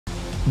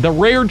the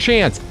rare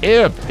chance,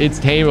 if it's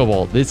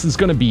tameable, this is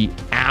going to be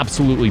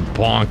absolutely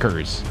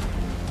bonkers.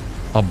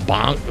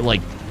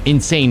 Like,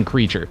 insane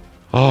creature.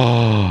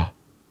 Oh.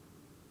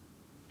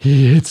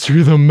 He hits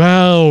through the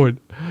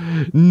mount.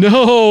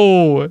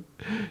 No.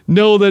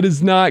 No, that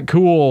is not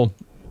cool.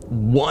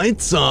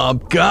 What's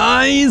up,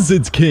 guys?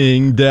 It's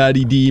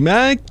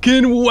KingDaddyDMAC,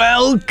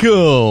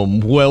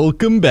 and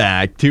welcome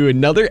back to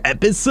another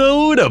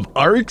episode of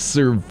Ark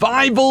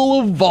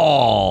Survival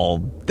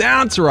Evolved.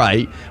 That's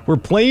right, we're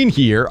playing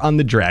here on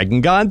the Dragon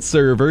God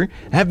server,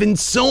 having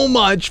so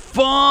much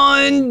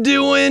fun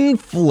doing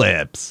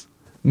flips.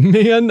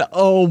 Man,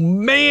 oh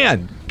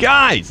man.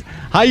 Guys,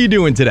 how you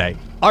doing today?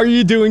 Are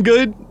you doing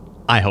good?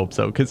 I hope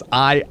so, because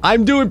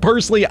I'm doing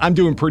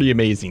pretty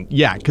amazing.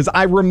 Yeah, because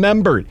I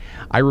remembered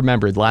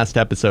last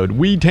episode,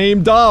 we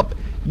tamed up,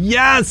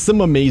 yes,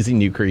 some amazing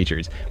new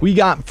creatures. We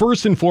got,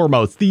 first and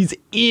foremost, these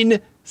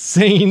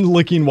insane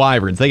looking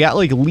wyverns. They got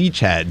like leech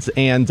heads,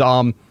 and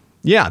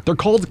yeah, they're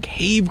called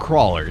cave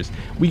crawlers.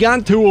 We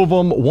got two of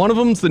them. One of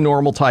them's the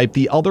normal type.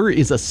 The other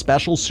is a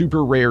special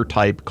super rare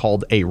type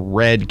called a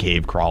red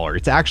cave crawler.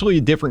 It's actually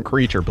a different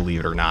creature, believe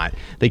it or not.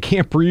 They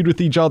can't breed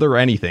with each other or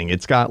anything.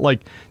 It's got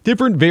like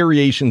different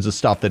variations of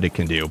stuff that it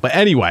can do. But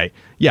anyway,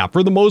 yeah,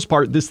 for the most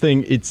part, this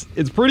thing, it's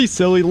pretty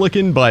silly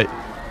looking, but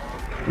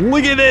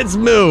look at its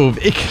move.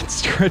 It can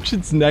stretch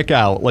its neck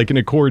out like an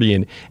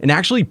accordion and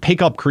actually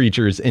pick up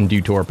creatures and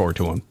do torpor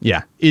to them.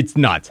 Yeah, it's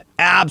nuts.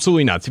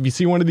 Absolutely nuts. If you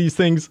see one of these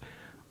things,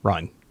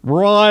 run.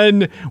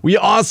 Run. We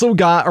also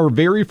got our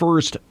very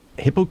first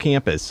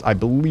hippocampus, I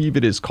believe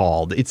it is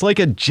called. It's like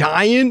a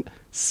giant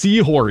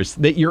seahorse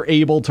that you're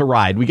able to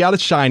ride. We got a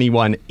shiny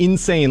one,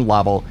 insane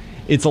level.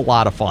 It's a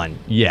lot of fun.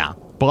 Yeah.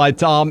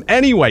 But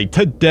anyway,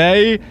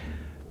 today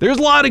there's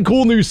a lot of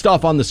cool new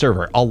stuff on the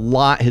server. A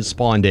lot has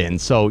spawned in.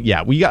 So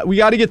yeah, we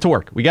got to get to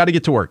work. We got to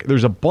get to work.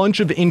 There's a bunch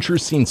of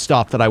interesting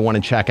stuff that I want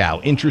to check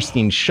out.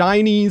 Interesting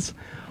shinies,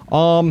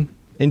 and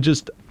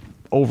just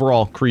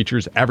overall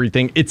creatures,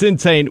 everything. It's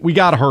insane. We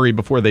got to hurry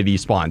before they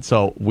despawn.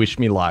 So wish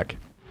me luck.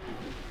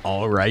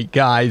 All right,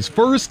 guys.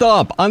 First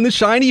up on the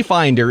shiny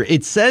finder,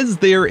 it says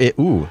there,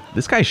 ooh,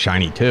 this guy's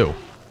shiny too.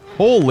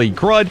 Holy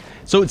crud.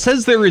 So it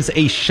says there is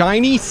a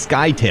shiny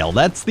Skytail.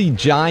 That's the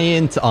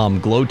giant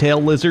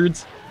glowtail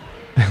lizards.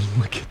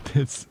 Look at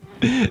this.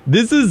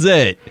 This is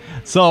it.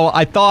 So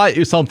I thought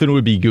something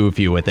would be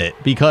goofy with it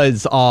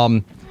because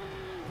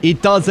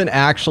it doesn't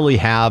actually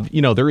have,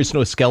 you know, there is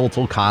no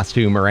skeletal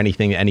costume or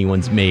anything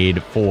anyone's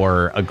made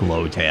for a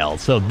glowtail.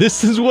 So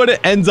this is what it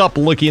ends up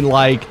looking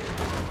like.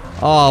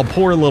 Oh,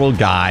 poor little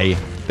guy.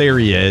 There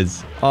he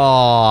is.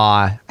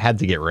 Oh, had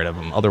to get rid of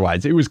him.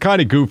 Otherwise, it was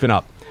kind of goofing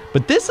up.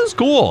 But this is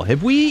cool.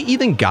 Have we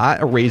even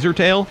got a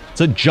Razortail?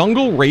 It's a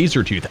jungle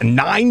Razortooth, a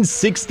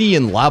 960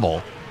 in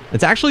level.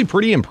 It's actually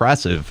pretty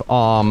impressive.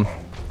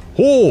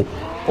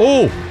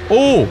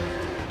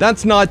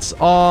 That's nuts.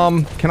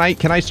 Can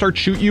I start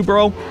shoot you,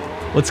 bro?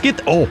 Let's get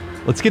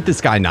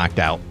this guy knocked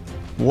out.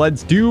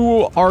 Let's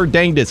do our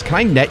dangdest. Can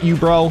I net you,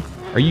 bro?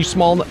 Are you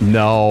small?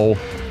 No.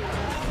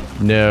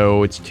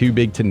 No, it's too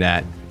big to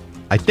net.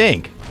 I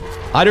think.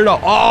 I don't know.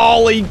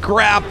 Holy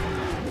crap.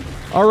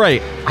 All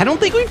right. I don't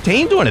think we've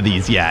tamed one of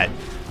these yet.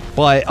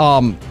 But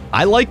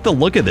I like the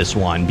look of this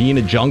one, being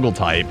a jungle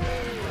type.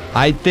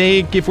 I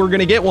think if we're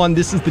going to get one,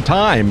 this is the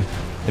time.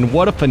 And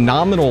what a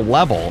phenomenal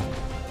level.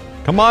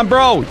 Come on,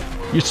 bro.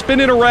 You're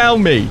spinning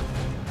around me.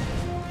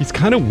 He's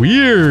kind of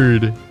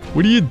weird.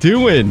 What are you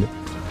doing?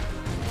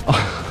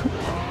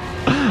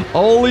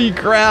 Holy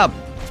crap.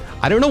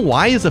 I don't know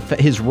why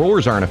his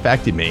roars aren't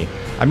affecting me.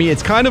 I mean,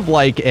 it's kind of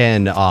like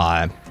an...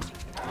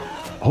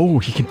 oh,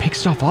 he can pick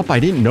stuff up. I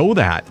didn't know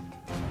that.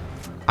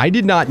 I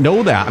did not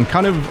know that. I'm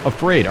kind of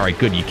afraid. All right,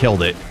 good. You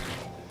killed it.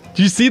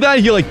 Did you see that?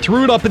 He like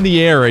threw it up in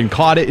the air and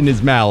caught it in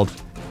his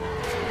mouth.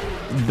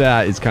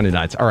 That is kind of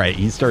nuts. All right,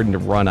 he's starting to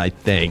run, I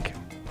think.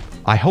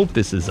 I hope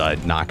this is a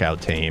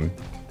knockout tame.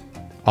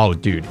 Oh,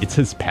 dude, it's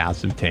his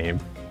passive tame.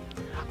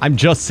 I'm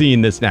just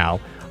seeing this now.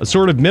 A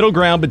sort of middle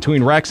ground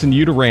between Rex and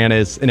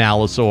Uteranus and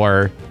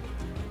Allosaur.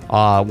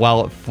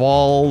 While it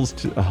falls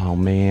to... Oh,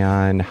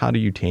 man. How do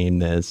you tame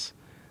this?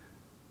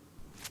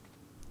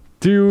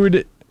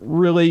 Dude,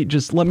 really?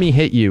 Just let me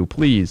hit you,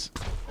 please.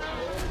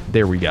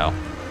 There we go.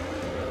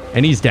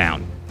 And he's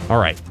down.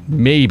 All right.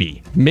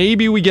 Maybe.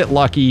 Maybe we get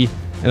lucky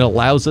and it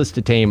allows us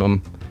to tame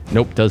him.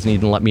 Nope, doesn't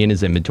even let me in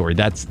his inventory.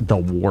 That's the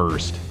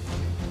worst.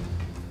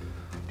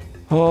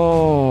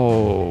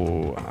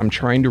 Oh, I'm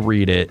trying to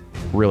read it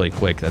really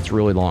quick. That's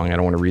really long. I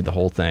don't want to read the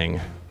whole thing.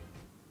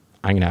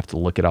 I'm going to have to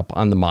look it up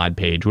on the mod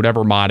page,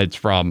 whatever mod it's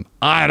from.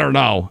 I don't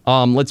know.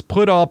 Let's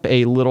put up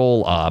a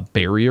little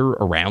barrier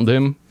around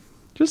him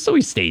just so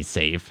he stays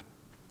safe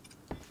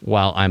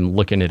while I'm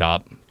looking it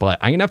up. But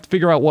I'm going to have to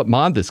figure out what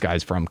mod this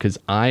guy's from because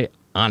I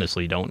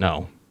honestly don't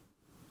know.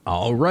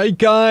 All right,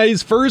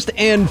 guys, first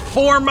and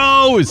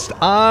foremost,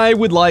 I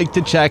would like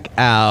to check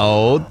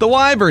out the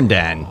Wyvern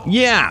Den.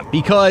 Yeah,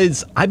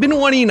 because I've been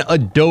wanting a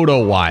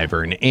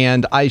DodoWvyern,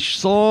 and I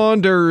saw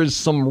there's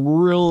some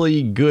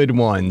really good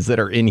ones that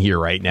are in here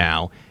right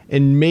now.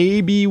 And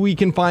maybe we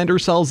can find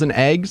ourselves an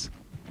eggs.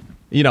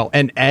 you know,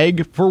 an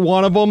egg for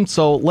one of them.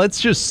 So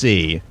let's just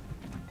see.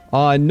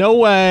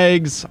 No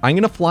eggs. I'm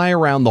going to fly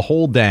around the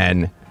whole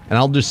den, and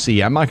I'll just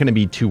see. I'm not going to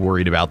be too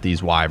worried about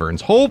these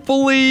wyverns.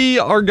 Hopefully,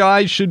 our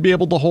guys should be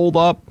able to hold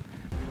up.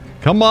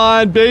 Come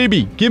on,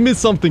 baby. Give me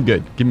something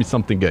good. Give me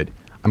something good.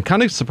 I'm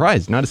kind of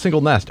surprised. Not a single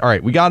nest. All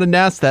right, we got a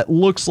nest that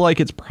looks like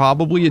it's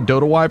probably a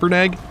DodoWvyern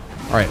egg.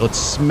 All right, let's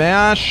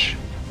smash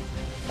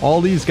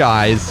all these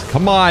guys.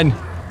 Come on.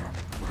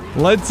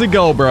 Let's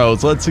go,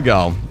 bros. Let's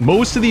go.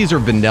 Most of these are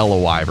vanilla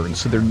wyverns,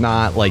 so they're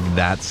not, like,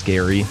 that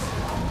scary.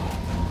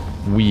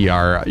 We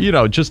are, you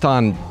know, just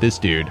on this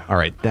dude. All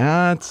right,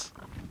 that's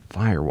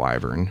fire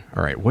wyvern.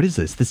 All right, what is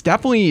this? This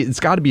definitely, it's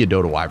got to be a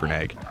DodoWvyern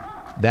egg.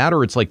 That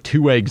or it's like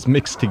 2 eggs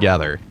mixed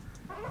together.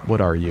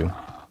 What are you?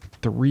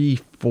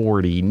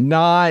 340.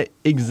 Not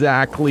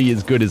exactly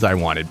as good as I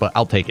wanted, but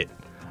I'll take it.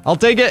 I'll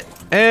take it,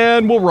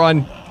 and we'll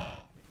run.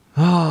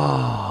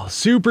 Oh,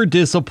 super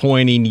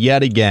disappointing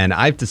yet again.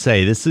 I have to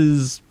say, this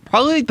is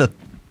probably the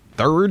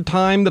 3rd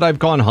time that I've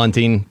gone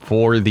hunting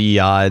for the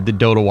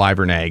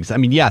DodoWvyern eggs. I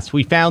mean, yes,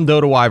 we found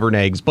DodoWvyern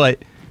eggs,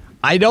 but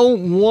I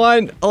don't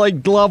want,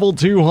 like, level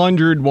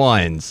 200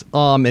 ones.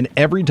 And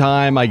every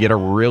time I get a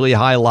really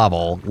high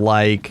level,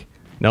 like,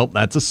 nope,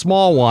 that's a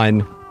small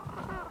one.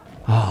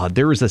 Oh,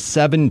 there was a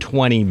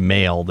 720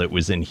 male that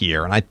was in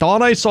here, and I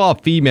thought I saw a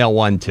female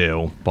one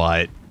too,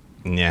 but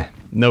yeah,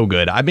 no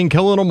good. I've been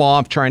killing them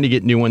off, trying to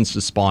get new ones to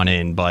spawn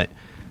in, but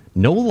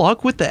no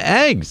luck with the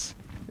eggs.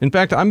 In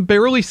fact, I'm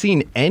barely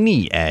seeing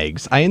any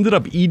eggs. I ended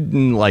up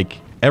eating, like,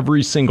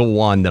 every single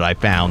one that I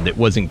found that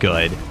wasn't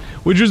good,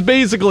 which was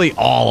basically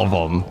all of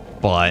them,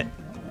 but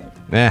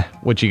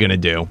what you gonna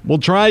do? We'll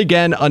try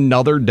again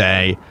another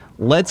day.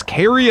 Let's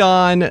carry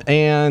on,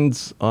 and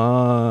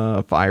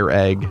fire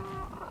egg.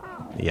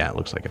 Yeah, it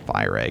looks like a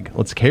fire egg.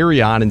 Let's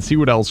carry on and see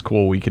what else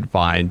cool we could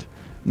find.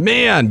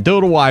 Man,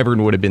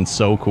 DodoWvyern would have been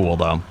so cool,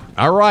 though.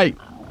 All right.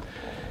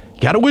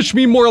 Gotta wish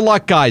me more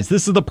luck, guys.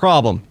 This is the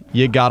problem.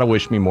 You gotta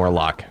wish me more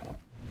luck.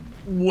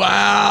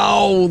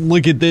 Wow,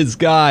 look at this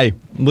guy.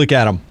 Look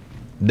at him.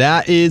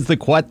 That is the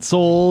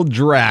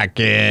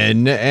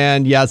Quetzaldracken.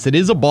 And yes, it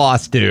is a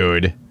boss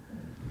dude.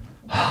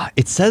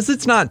 It says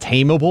it's not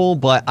tameable,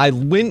 but I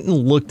went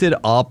and looked it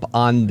up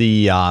on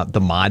the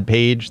mod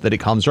page that it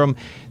comes from.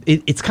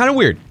 It's kind of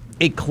weird.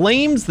 It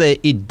claims that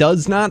it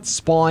does not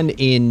spawn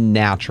in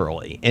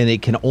naturally, and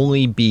it can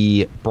only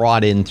be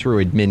brought in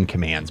through admin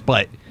commands.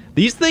 But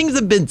these things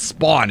have been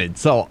spawned,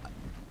 so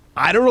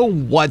I don't know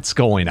what's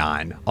going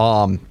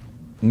on.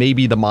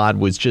 Maybe the mod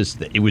was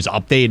just, it was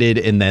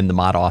updated, and then the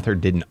mod author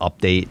didn't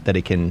update that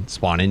it can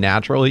spawn in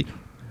naturally.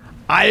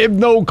 I have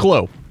no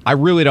clue. I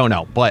really don't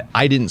know, but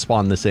I didn't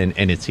spawn this in,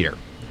 and it's here.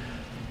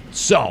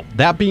 So,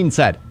 that being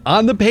said,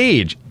 on the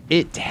page,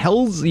 it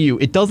tells you,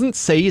 it doesn't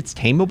say it's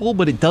tameable,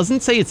 but it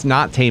doesn't say it's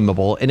not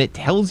tameable, and it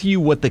tells you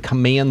what the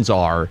commands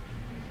are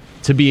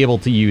to be able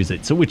to use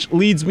it. So, which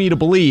leads me to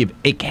believe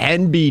it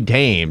can be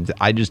tamed.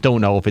 I just don't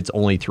know if it's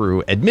only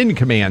through admin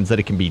commands that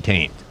it can be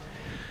tamed.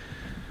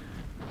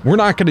 We're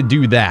not going to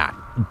do that,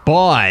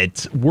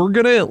 but we're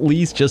going to at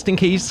least, just in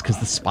case, because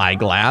the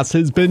spyglass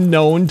has been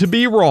known to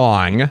be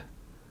wrong,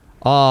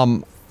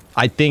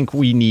 I think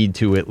we need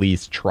to at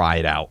least try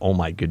it out. Oh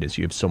my goodness,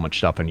 you have so much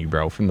stuff on you,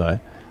 bro, from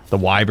the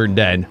wyvern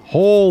den.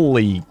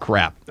 Holy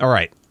crap. All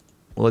right,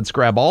 let's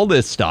grab all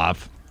this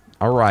stuff.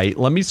 All right,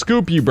 let me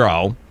scoop you,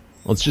 bro.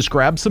 Let's just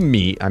grab some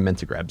meat. I meant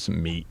to grab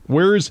some meat.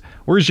 Where's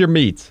your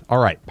meat? All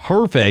right,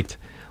 perfect.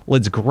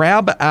 Let's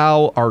grab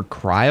out our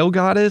cryo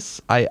goddess.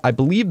 I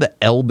believe the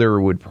elder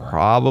would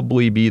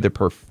probably be the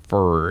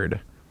preferred.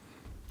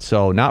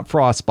 So not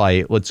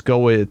frostbite. Let's go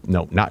with,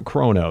 no, not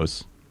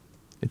Kronos.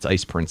 It's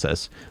Ice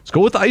Princess. Let's go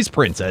with Ice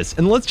Princess,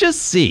 and let's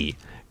just see.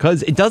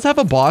 Because it does have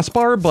a boss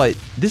bar, but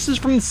this is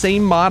from the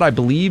same mod, I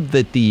believe,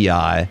 that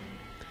the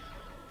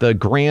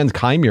Grand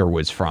Chimera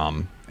was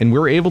from. And we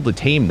were able to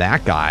tame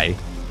that guy.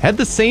 Had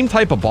the same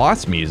type of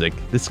boss music.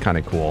 This is kind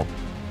of cool.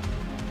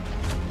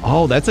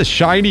 Oh, that's a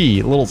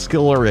shiny little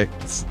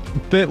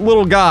that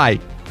little guy.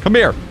 Come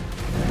here.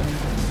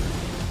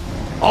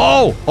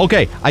 Oh,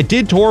 okay. I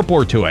did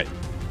torpor to it.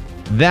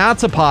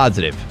 That's a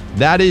positive.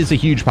 That is a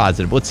huge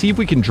positive. Let's see if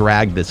we can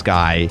drag this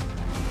guy.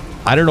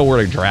 I don't know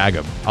where to drag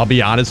him. I'll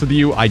be honest with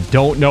you. I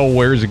don't know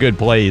where's a good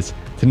place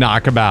to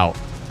knock him out.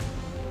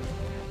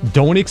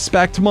 Don't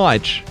expect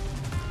much.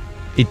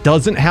 It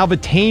doesn't have a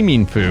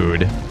taming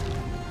food.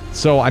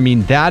 So, I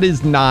mean, that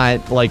is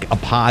not like a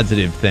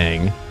positive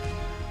thing.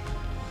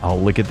 Oh,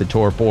 look at the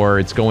torpor.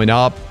 It's going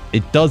up.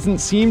 It doesn't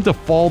seem to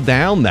fall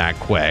down that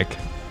quick.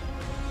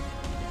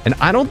 And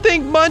I don't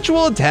think much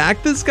will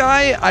attack this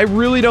guy. I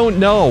really don't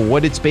know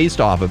what it's based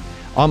off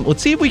of.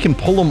 Let's see if we can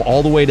pull him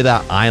all the way to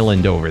that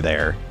island over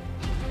there.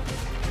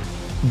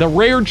 The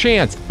rare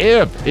chance,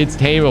 if it's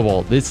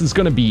tameable, this is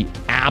going to be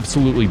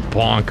absolutely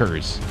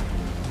bonkers.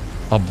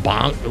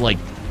 Like,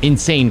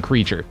 insane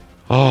creature.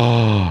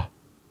 Oh.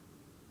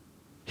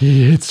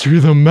 He hits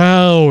through the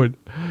mound.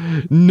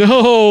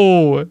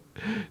 No.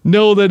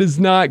 No, that is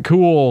not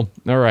cool.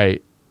 All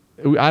right.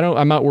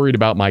 I'm not worried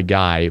about my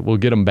guy. We'll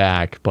get him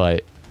back,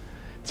 but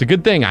It's a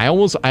good thing. I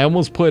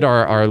almost put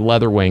our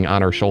leather wing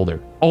on our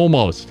shoulder.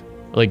 Almost.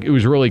 Like, it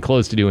was really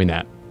close to doing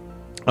that.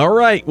 All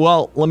right,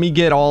 well, let me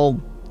get all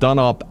done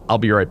up. I'll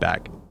be right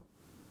back.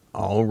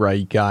 All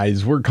right,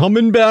 guys, we're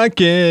coming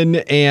back in,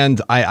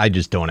 and I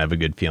just don't have a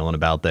good feeling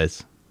about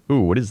this.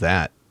 Ooh, what is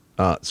that?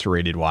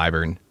 Serrated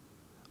Wyvern.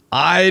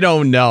 I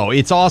don't know.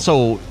 It's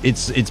also,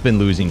 it's been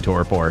losing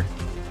torpor.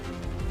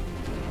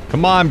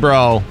 Come on,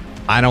 bro.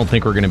 I don't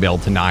think we're going to be able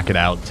to knock it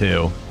out,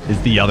 too,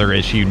 is the other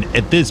issue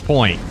at this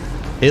point.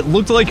 It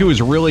looked like it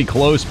was really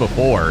close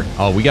before.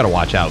 Oh, we got to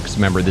watch out, because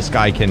remember, this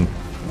guy can...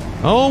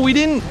 Oh, we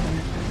didn't...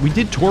 We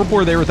did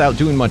torpor there without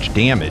doing much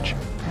damage.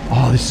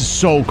 Oh, this is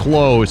so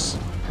close.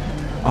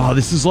 Oh,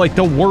 this is like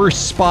the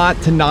worst spot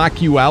to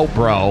knock you out,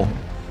 bro.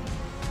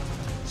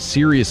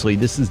 Seriously,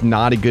 this is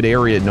not a good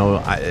area. No,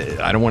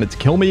 I don't want it to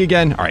kill me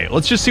again. All right,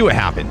 let's just see what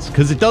happens,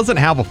 because it doesn't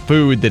have a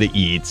food that it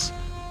eats.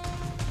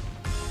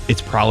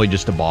 It's probably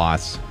just a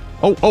boss.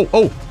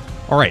 Oh.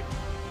 All right.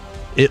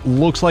 It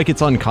looks like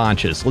it's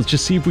unconscious. Let's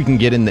just see if we can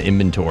get in the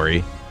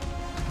inventory.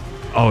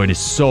 Oh, it is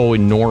so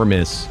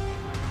enormous.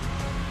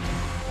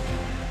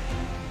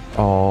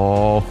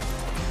 Oh.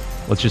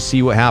 Let's just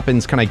see what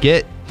happens. Can I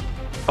get...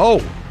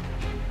 Oh.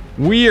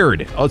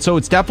 Weird. Oh, so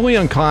it's definitely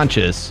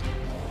unconscious.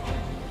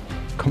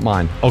 Come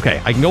on.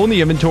 Okay, I can go in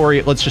the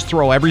inventory. Let's just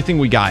throw everything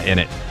we got in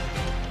it.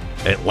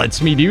 It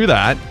lets me do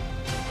that.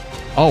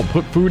 Oh,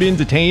 put food in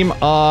to tame.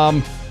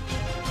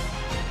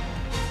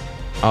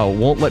 Oh,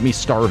 won't let me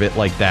starve it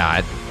like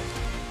that.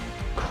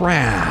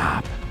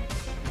 Crap.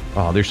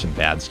 Oh, there's some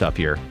bad stuff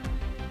here.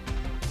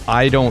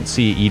 I don't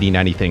see it eating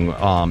anything.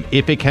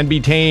 If it can be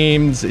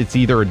tamed, it's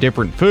either a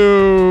different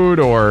food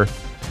or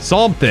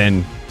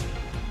something.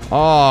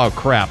 Oh,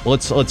 crap.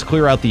 Let's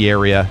clear out the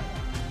area.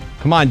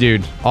 Come on,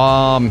 dude.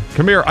 Come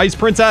here, Ice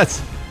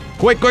Princess.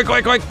 Quick.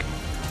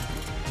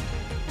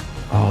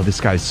 Oh, this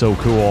guy's so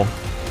cool.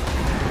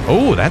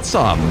 Oh, that's a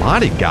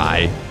modded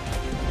guy.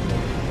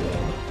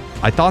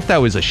 I thought that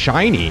was a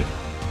shiny.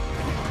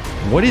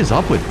 What is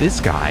up with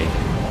this guy?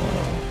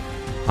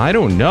 I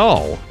don't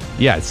know.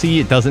 Yeah, see,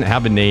 it doesn't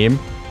have a name.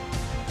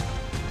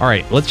 All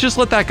right, let's just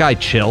let that guy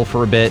chill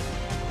for a bit.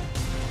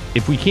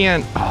 If we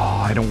can't... Oh,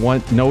 I don't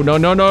want...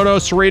 No.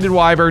 Serrated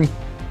Wyvern.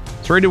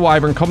 Serrated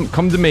Wyvern, come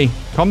to me.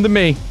 Come to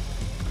me.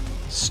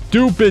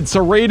 Stupid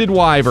Serrated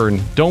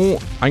Wyvern.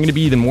 Don't... I'm going to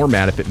be even more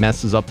mad if it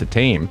messes up the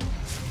tame.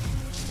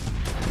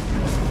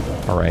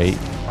 All right.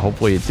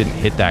 Hopefully it didn't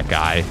hit that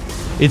guy.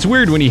 It's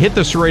weird when you hit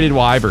the Serrated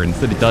Wyverns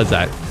that it does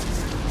that.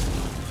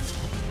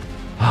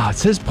 It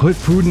says put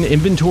food in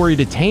inventory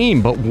to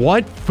tame, but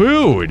what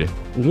food?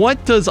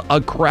 What does a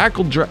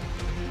Quetzaldracken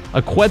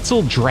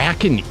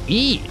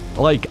eat?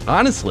 Like,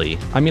 honestly,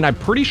 I mean, I'm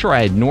pretty sure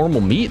I had normal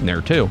meat in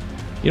there, too.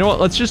 You know what?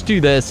 Let's just do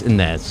this and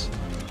this.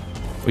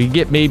 We could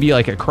get maybe,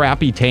 like, a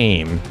crappy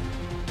tame,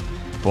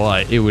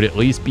 but it would at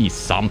least be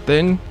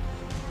something.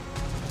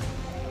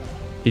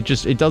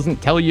 It doesn't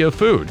tell you a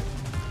food.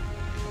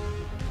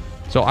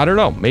 So, I don't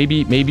know.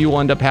 Maybe we'll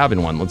end up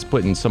having one. Let's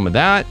put in some of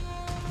that.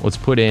 Let's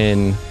put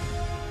in,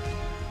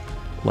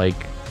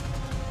 like,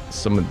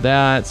 some of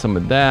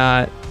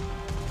that.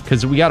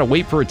 Because we got to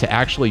wait for it to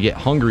actually get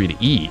hungry to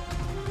eat.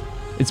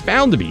 It's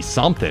bound to be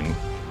something.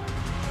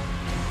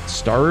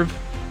 Starve?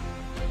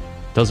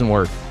 Doesn't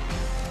work.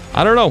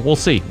 I don't know. We'll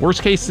see.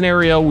 Worst case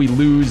scenario, we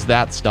lose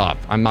that stuff.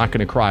 I'm not going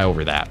to cry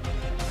over that.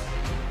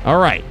 All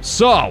right.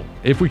 So,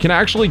 if we can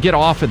actually get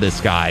off of this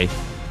guy,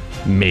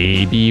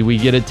 maybe we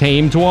get a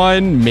tamed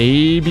one.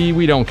 Maybe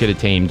we don't get a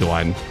tamed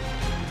one.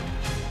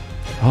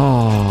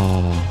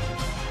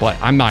 Oh, but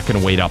I'm not going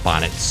to wait up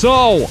on it.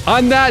 So,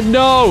 on that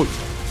note,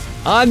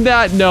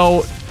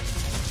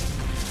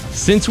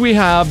 since we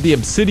have the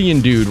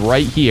Obsidian dude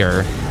right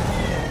here,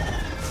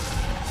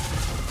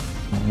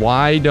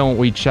 why don't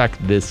we check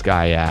this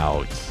guy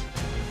out?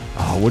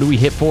 Oh, what do we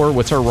hit for?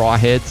 What's our raw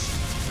hits?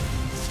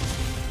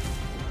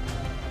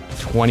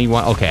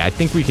 21. Okay, I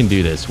think we can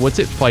do this. What's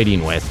it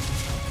fighting with?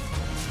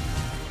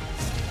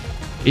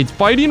 It's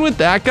fighting with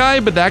that guy,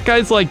 but that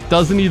guy's like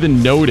doesn't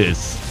even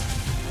notice.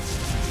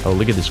 Oh,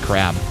 look at this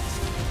crab.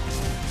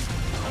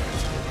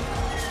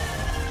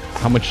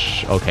 How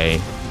much? Okay.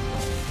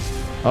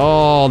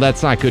 Oh,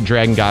 that's not good,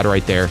 Dragon God,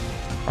 right there.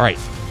 All right.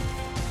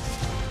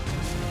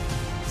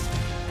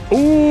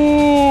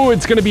 Ooh,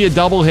 it's going to be a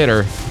double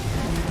hitter.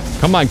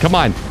 Come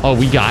on. Oh,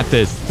 we got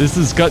this. This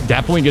is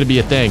definitely going to be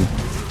a thing.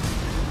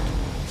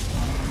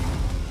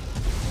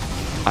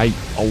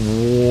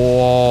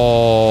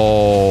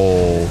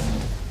 Whoa.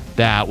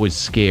 That was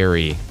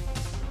scary.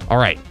 All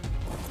right.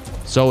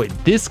 So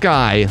this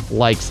guy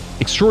likes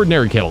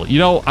extraordinary kibble. You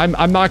know,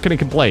 I'm not going to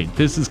complain.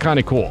 This is kind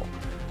of cool.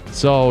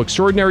 So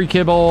extraordinary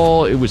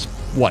kibble, it was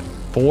what,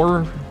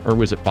 4 or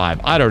was it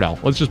 5? I don't know.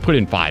 Let's just put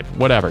in 5.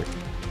 Whatever.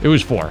 It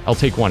was 4. I'll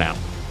take one out.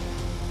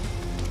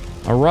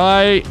 All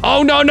right.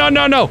 Oh,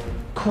 no.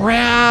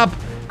 Crap.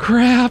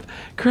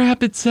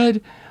 It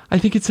said, I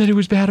think it said it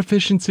was bad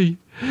efficiency.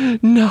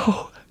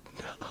 No.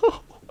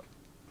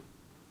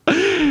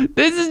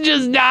 This is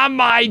just not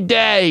my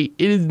day.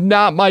 It is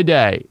not my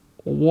day.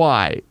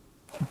 Why?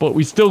 but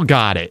we still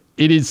got it.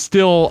 It is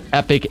still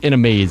epic and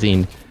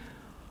amazing.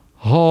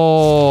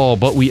 Oh,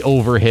 but we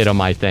overhit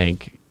him, I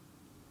think.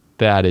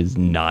 That is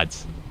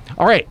nuts.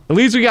 All right, at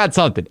least we got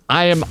something.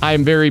 I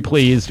am very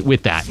pleased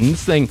with that. And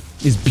this thing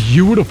is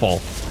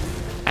beautiful.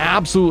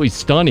 Absolutely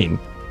stunning.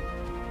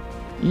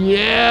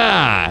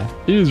 Yeah,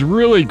 it is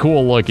really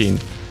cool looking.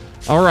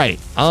 All right,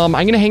 I'm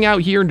going to hang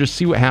out here and just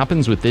see what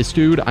happens with this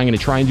dude. I'm going to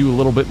try and do a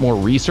little bit more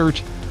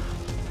research.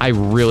 I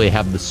really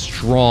have the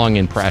strong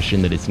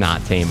impression that it's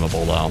not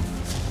tameable, though.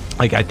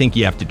 Like, I think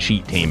you have to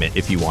cheat tame it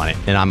if you want it,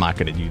 and I'm not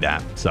going to do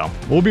that. So,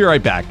 we'll be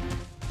right back.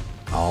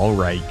 All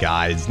right,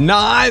 guys,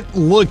 not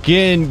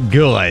looking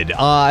good.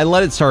 I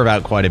let it starve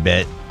out quite a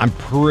bit. I'm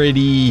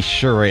pretty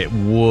sure it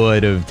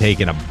would have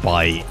taken a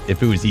bite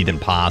if it was even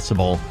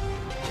possible.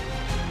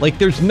 Like,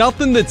 there's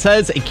nothing that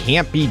says it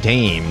can't be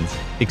tamed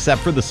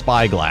except for the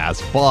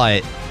spyglass,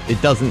 but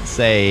it doesn't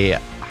say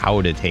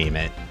how to tame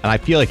it. And I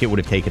feel like it would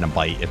have taken a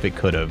bite if it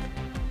could have.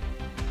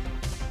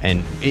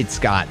 And it's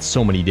got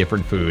so many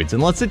different foods,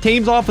 unless it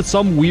tames off of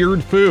some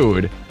weird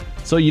food.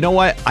 So you know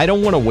what? I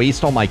don't want to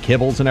waste all my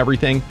kibbles and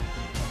everything.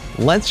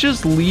 Let's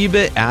just leave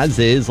it as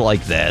is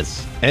like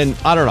this. And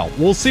I don't know.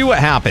 We'll see what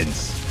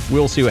happens.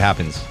 We'll see what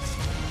happens.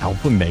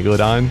 Alpha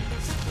Megalodon.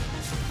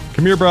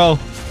 Come here, bro.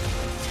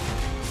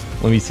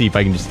 Let me see if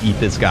I can just eat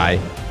this guy.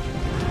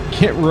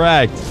 Get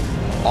wrecked.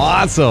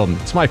 Awesome.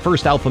 It's my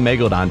first Alpha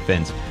Megalodon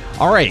fins.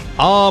 All right.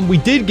 We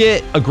did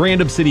get a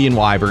Grand Obsidian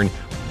Wyvern.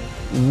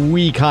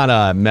 We kind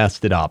of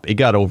messed it up. It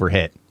got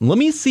overhit. Let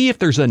me see if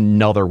there's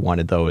another one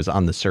of those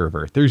on the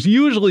server. There's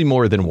usually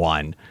more than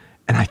one.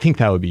 And I think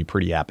that would be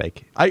pretty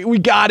epic. We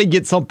got to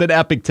get something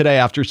epic today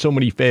after so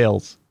many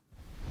fails.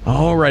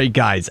 All right,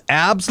 guys.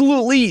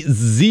 Absolutely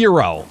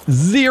zero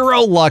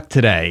luck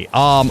today.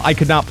 I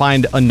could not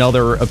find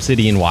another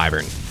Obsidian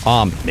Wyvern.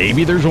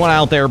 Maybe there's one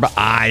out there, but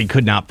I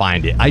could not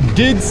find it. I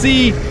did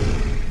see...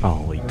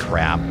 Holy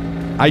crap.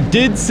 I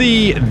did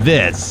see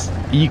this.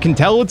 You can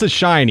tell it's a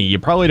shiny. You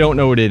probably don't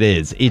know what it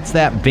is. It's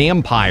that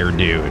vampire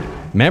dude.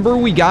 Remember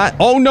we got...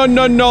 Oh, no,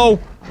 no, no.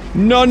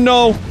 No,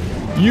 no.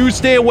 You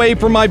stay away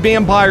from my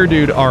vampire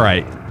dude. All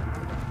right.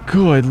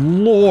 Good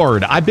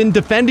Lord. I've been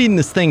defending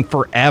this thing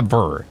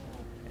forever.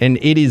 And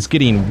it is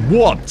getting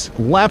whooped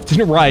left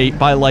and right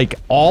by, like,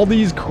 all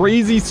these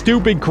crazy,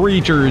 stupid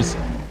creatures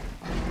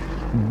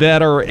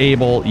that are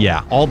able...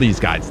 Yeah, all these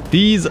guys.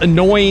 These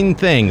annoying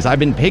things. I've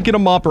been picking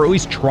them up, or at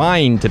least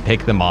trying to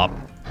pick them up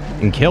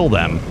and kill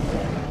them.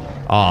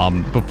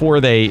 Before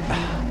they...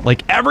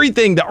 Like,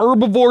 everything. The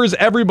herbivores,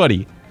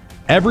 everybody.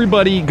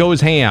 Everybody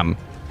goes ham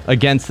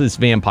against this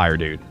vampire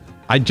dude.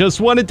 I just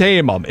want to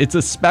tame them. It's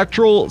a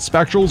spectral.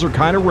 Spectrals are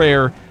kind of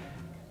rare,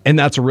 and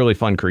that's a really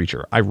fun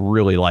creature. I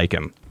really like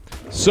him.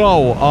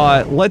 So,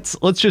 let's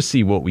just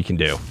see what we can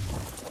do.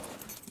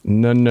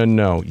 No, no,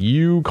 no.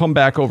 You come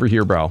back over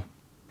here, bro.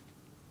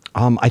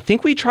 I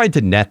think we tried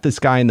to net this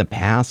guy in the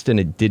past, and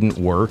it didn't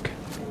work.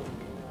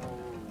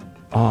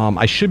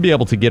 I should be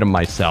able to get him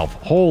myself.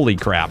 Holy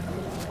crap.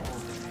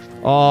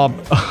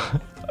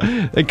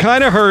 It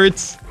kind of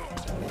hurts.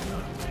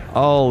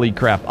 Holy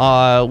crap.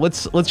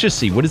 Let's just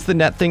see. What does the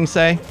net thing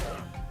say?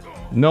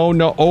 No,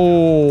 no.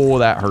 Oh,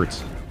 that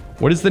hurts.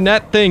 What does the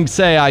net thing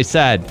say? I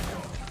said.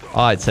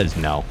 It says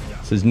no.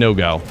 It says no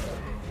go.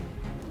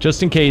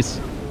 Just in case.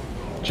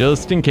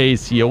 Just in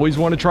case. You always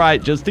want to try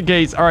it. Just in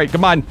case. All right,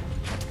 come on.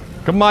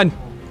 Come on.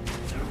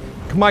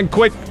 Come on,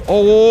 quick.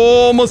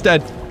 Oh, almost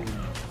dead.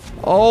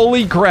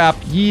 Holy crap.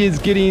 He is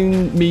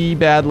getting me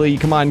badly.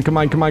 Come on, come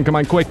on, come on, come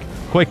on. Quick,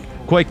 quick,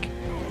 quick.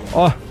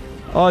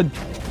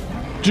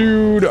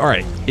 Dude. All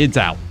right, it's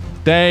out.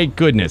 Thank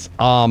goodness.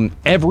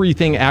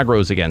 Everything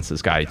aggroes against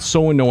this guy. It's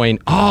so annoying.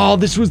 Oh,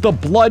 this was the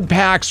blood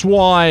packs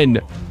one.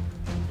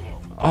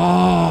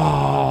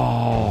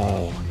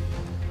 Oh.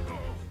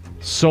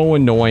 So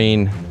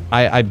annoying.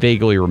 I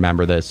vaguely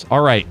remember this.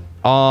 All right.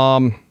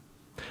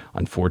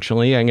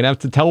 Unfortunately, I'm going to have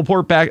to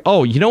teleport back.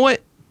 Oh, you know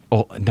what?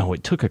 Oh, no,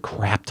 it took a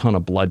crap ton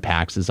of blood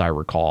packs, as I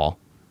recall.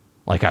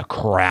 Like a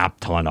crap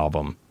ton of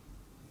them.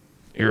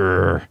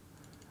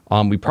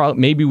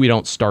 Maybe we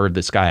don't starve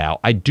this guy out.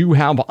 I do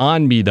have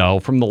on me, though,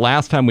 from the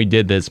last time we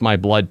did this, my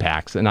blood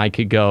packs. And I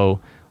could go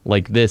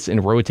like this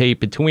and rotate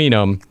between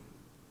them.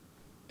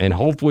 And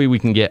hopefully we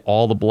can get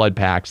all the blood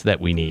packs that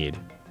we need.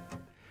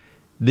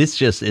 This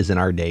just isn't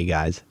our day,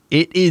 guys.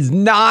 It is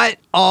not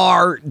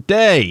our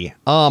day.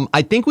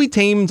 I think we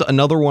tamed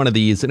another one of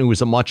these, and it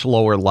was a much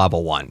lower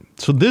level one.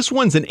 So this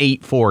one's an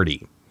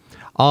 840.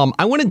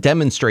 I want to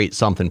demonstrate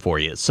something for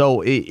you.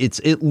 So it's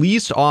at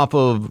least off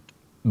of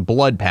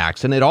blood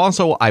packs, and it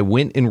also, I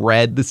went and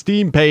read the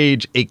Steam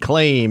page. It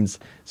claims,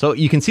 so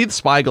you can see the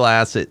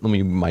spyglass. Let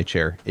me move my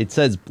chair. It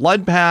says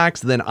blood packs,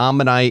 then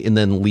ammonite, and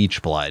then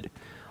leech blood.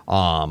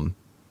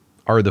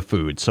 Are the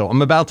food. So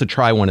I'm about to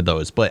try one of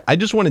those, but I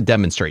just want to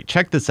demonstrate.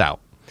 Check this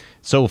out.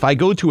 So if I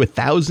go to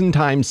 1,000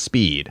 times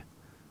speed,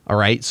 all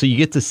right, so you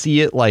get to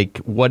see it like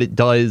what it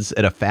does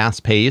at a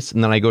fast pace,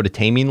 and then I go to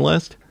taming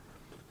list.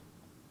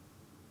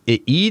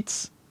 It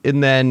eats,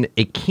 and then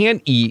it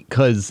can't eat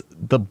because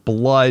the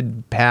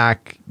blood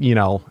pack, you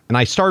know, and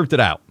I starved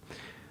it out.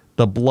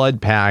 the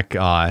blood pack,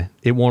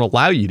 it won't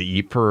allow you to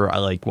eat for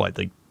like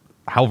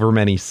however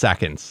many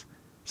seconds.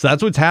 So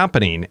that's what's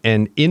happening.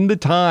 And in the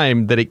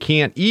time that it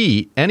can't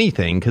eat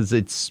anything, because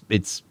it's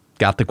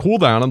got the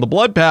cooldown on the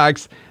blood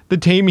packs, the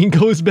taming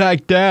goes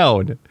back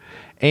down.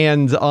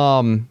 And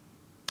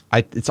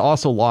it's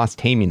also lost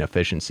taming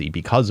efficiency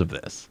because of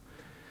this.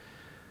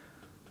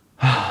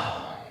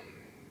 Oh,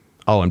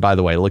 and by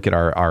the way, look at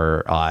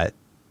our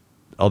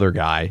other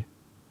guy.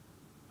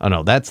 Oh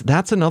no,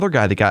 that's another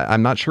guy that got,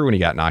 I'm not sure when he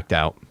got knocked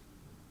out.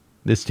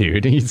 This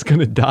dude, he's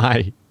gonna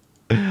die.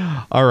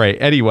 All right,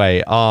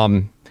 anyway,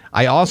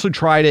 I also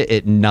tried it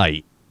at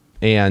night,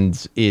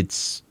 and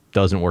it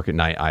doesn't work at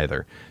night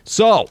either.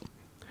 So,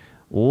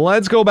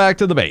 let's go back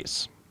to the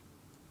base.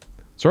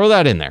 Throw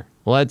that in there.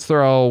 Let's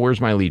throw,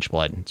 where's my leech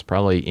blood? It's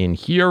probably in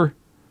here.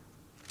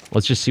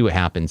 Let's just see what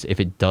happens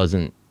if it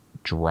doesn't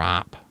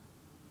drop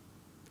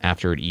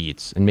after it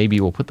eats. And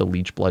maybe we'll put the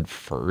leech blood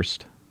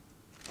first.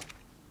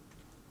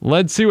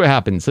 Let's see what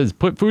happens. It says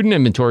put food in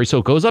inventory, so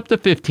it goes up to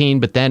 15,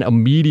 but then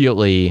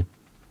immediately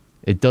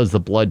it does the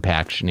blood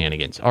pack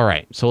shenanigans. All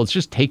right, so let's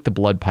just take the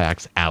blood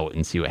packs out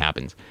and see what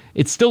happens.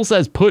 It still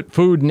says put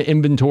food in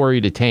inventory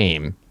to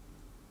tame.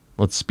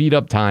 Let's speed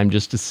up time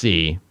just to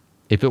see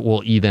if it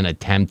will even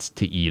attempt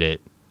to eat it.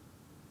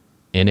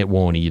 And it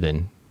won't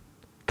even.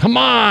 Come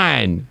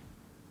on!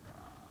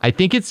 I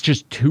think it's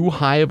just too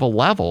high of a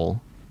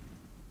level.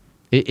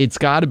 It's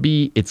gotta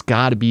be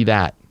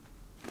that.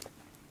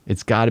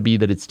 It's gotta be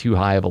that it's too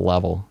high of a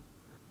level.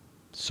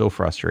 So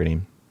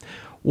frustrating.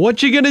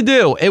 What you gonna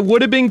do? It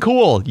would have been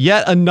cool.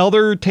 Yet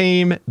another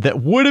tame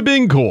that would have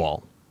been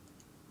cool.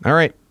 All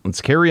right,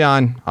 let's carry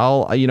on.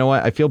 You know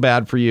what? I feel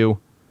bad for you.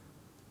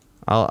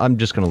 I'm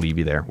just gonna leave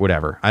you there.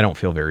 Whatever. I don't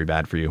feel very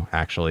bad for you,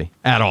 actually,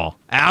 at all.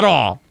 At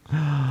all.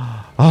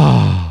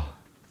 Oh.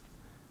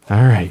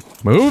 All right,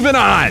 moving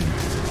on.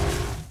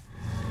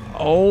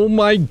 Oh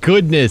my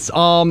goodness.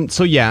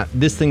 So yeah,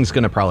 this thing's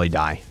gonna probably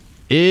die.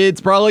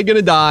 It's probably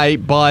gonna die,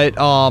 but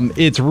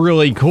it's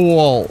really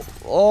cool.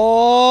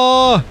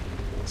 Oh.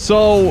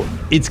 So,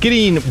 it's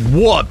getting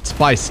whooped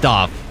by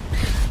stuff.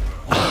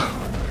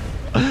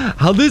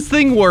 How this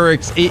thing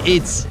works,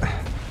 it's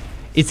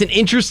an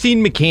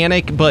interesting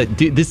mechanic, but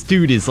this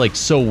dude is like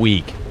so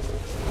weak.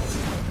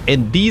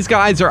 And these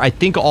guys are, I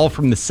think, all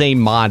from the same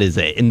mod as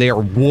it, and they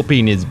are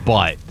whooping his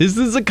butt. This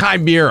is a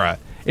Chimera,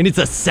 and it's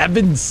a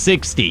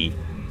 760.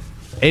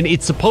 And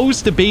it's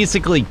supposed to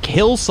basically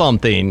kill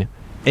something,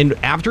 and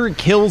after it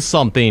kills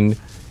something,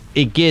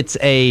 it gets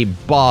a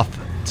buff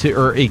to,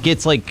 or it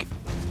gets like,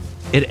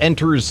 it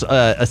enters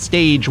a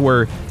stage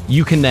where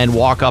you can then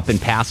walk up and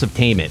passive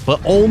tame it,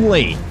 but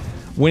only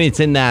when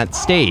it's in that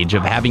stage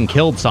of having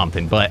killed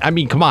something. But, I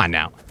mean, come on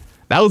now.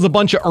 That was a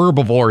bunch of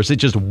herbivores. It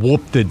just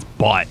whooped its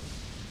butt.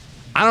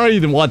 I don't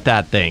even want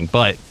that thing,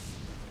 but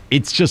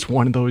it's just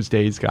one of those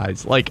days,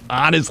 guys. Like,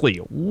 honestly,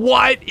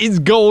 what is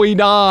going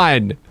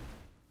on?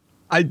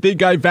 I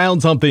think I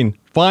found something.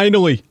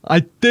 Finally.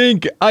 I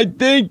think,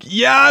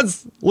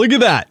 yes! Look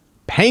at that.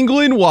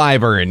 Pangolin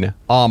Wyvern.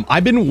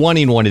 I've been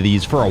wanting one of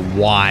these for a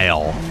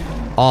while.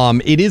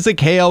 It is a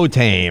KO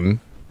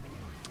tame.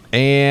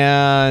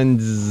 And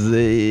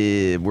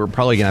we're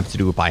probably gonna have to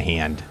do it by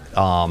hand.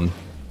 Probably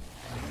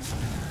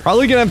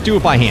gonna have to do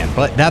it by hand,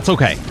 but that's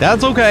okay.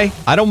 That's okay.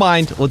 I don't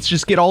mind. Let's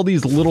just get all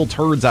these little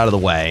turds out of the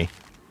way.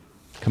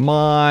 Come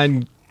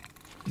on.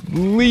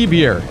 Leave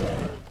here.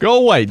 Go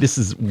away. This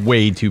is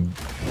way too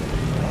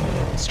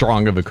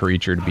strong of a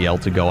creature to be able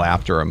to go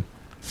after him.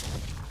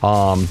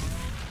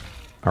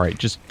 All right,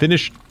 just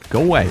finish.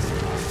 Go away.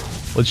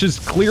 Let's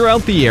just clear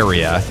out the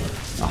area.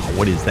 Oh,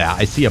 what is that?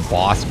 I see a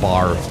boss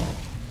bar.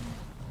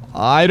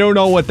 I don't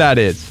know what that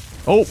is.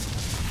 Oh,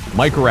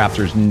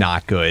 Microraptor's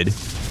not good.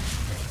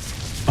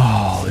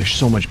 Oh, there's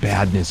so much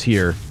badness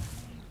here.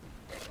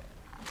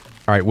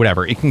 All right,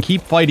 whatever. It can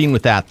keep fighting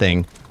with that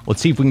thing. Let's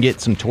see if we can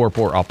get some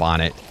torpor up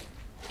on it.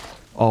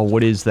 Oh,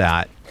 what is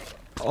that?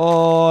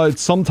 Oh,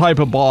 it's some type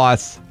of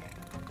boss.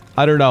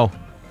 I don't know.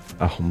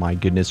 Oh my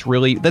goodness,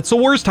 really? That's the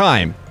worst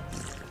time.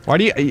 Why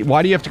do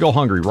you have to go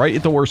hungry right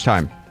at the worst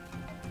time?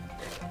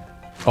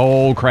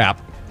 Oh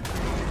crap.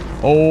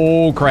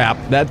 Oh crap.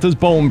 That does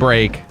bone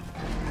break.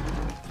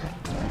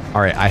 All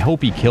right, I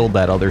hope he killed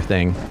that other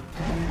thing.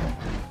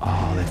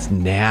 Oh, that's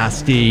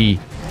nasty.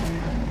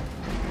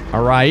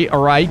 All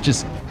right,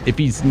 just if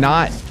he's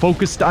not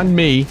focused on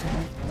me.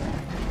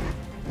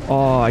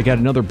 Oh, I got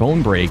another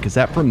bone break. Is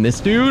that from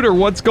this dude or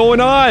what's going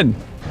on?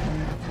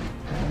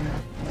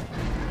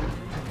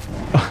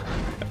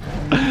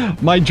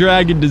 My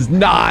dragon does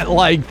not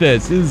like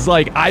this. It's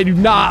like, I do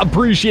not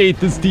appreciate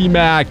this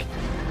DMAC.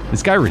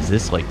 This guy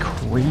resists like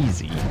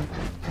crazy.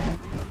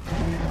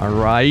 All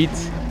right.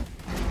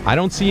 I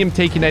don't see him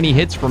taking any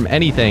hits from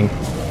anything.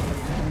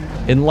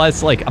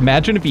 Unless, like,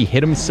 imagine if he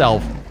hit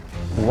himself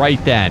right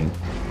then.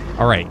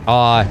 All right.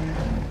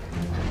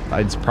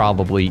 It's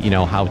probably, you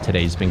know, how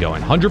today's been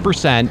going.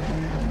 100%.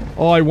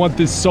 Oh, I want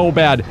this so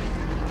bad.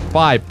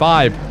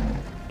 5.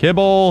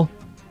 Kibble.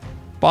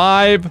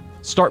 5.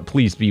 Start,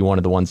 please be one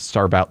of the ones to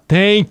starve out.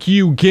 Thank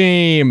you,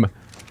 game.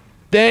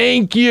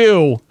 Thank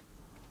you.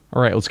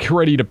 All right, let's get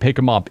ready to pick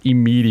him up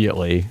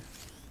immediately.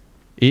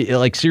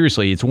 Like,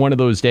 seriously, it's one of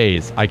those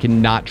days. I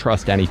cannot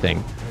trust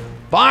anything.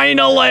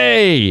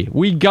 Finally!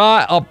 We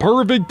got a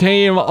perfect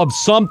tame of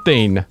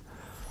something.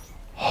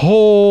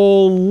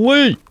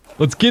 Holy!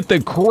 Let's get the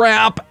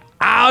crap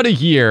out of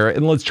here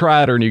and let's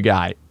try out our new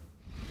guy.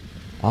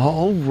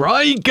 All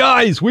right,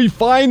 guys, we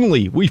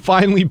finally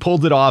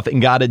pulled it off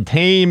and got a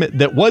tame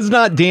that was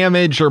not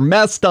damaged or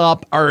messed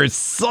up or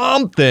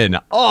something.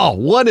 Oh,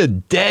 what a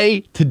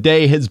day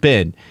today has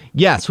been.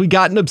 Yes, we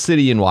got an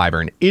Obsidian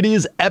Wyvern. It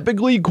is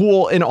epically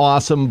cool and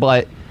awesome,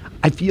 but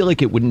I feel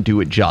like it wouldn't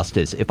do it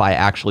justice if I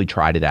actually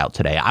tried it out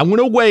today. I'm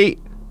gonna wait.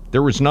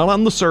 There was none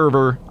on the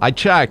server. I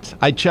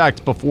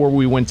checked before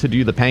we went to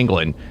do the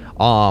pangolin.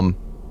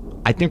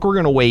 I think we're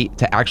gonna wait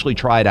to actually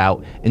try it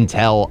out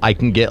until I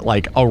can get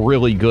like a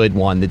really good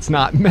one that's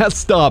not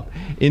messed up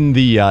in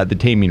the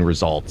taming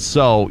results.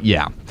 So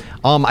yeah,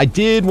 I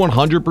did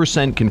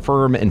 100%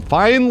 confirm and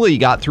finally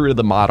got through to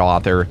the mod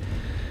author.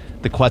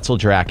 The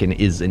Quetzaldracken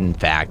is in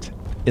fact,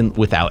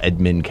 without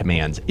admin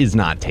commands, is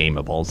not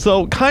tameable.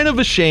 So kind of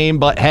a shame,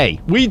 but hey,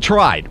 we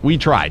tried,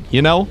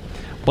 you know?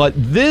 But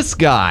this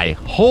guy,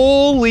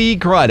 holy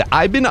crud,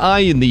 I've been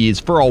eyeing these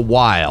for a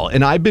while,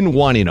 and I've been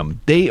wanting them.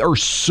 They are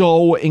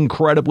so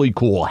incredibly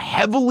cool.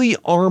 Heavily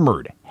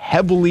armored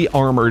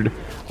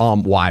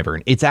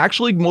wyvern. It's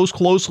actually most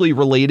closely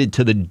related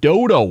to the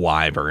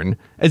DodoWvyern.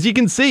 As you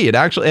can see, it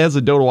actually has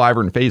a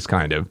DodoWvyern face,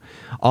 kind of.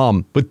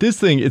 But this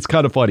thing, it's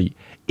kind of funny.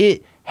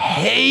 It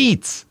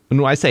hates,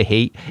 when I say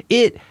hate,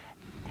 it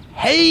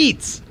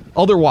hates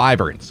other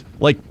wyverns.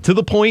 Like, to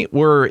the point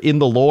where in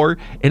the lore,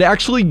 it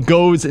actually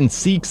goes and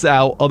seeks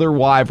out other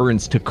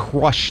wyverns to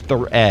crush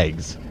their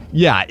eggs.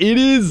 Yeah, it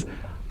is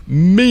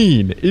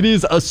mean. It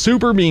is a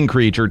super mean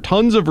creature,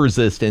 tons of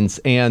resistance,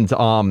 and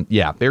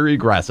yeah, very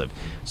aggressive.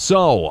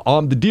 So,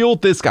 the deal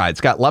with this guy,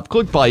 it's got left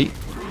click bite.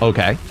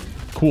 Okay,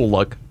 cool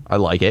look. I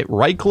like it.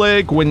 Right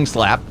click, wing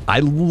slap.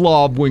 I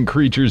love when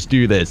creatures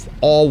do this.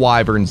 All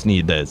wyverns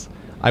need this.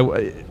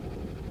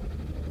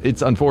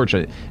 It's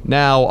unfortunate.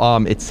 Now,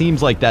 it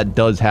seems like that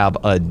does have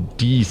a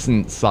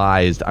decent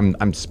sized, I'm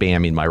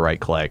spamming my right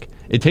click.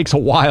 It takes a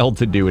while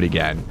to do it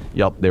again.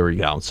 Yep, there we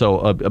go. So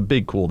a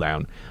big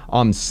cooldown.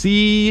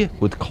 C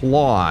with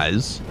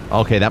claws.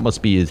 Okay, that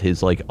must be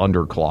his like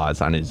under claws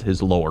on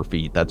his lower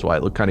feet. That's why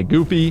it looked kind of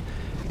goofy.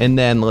 And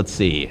then let's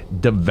see,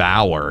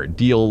 Devour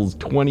deals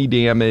 20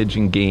 damage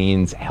and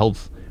gains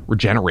health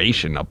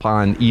regeneration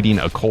upon eating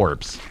a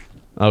corpse.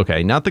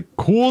 Okay, not the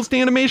coolest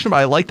animation, but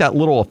I like that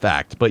little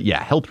effect. But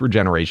yeah, health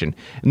regeneration.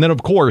 And then,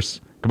 of course,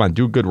 come on,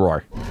 do a good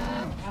roar.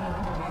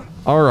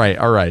 All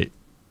right.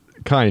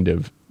 Kind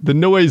of. The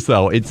noise,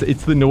 though, it's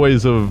the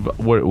noise of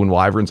when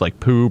wyverns, like,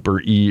 poop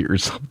or eat or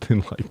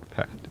something like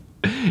that.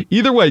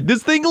 Either way,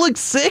 this thing looks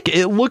sick.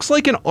 It looks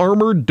like an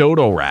armored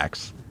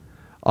Dodorax.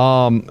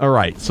 All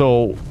right,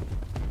 so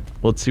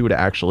let's see what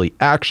it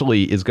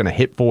actually is going to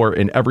hit for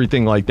and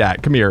everything like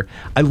that. Come here.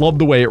 I love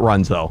the way it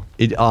runs, though.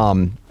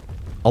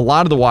 A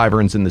lot of the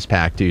wyverns in this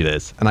pack do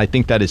this, and I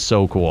think that is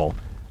so cool.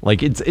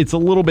 Like, it's a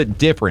little bit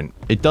different.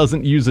 It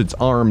doesn't use its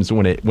arms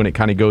when it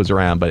kind of goes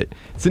around, but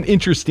it's an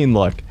interesting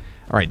look.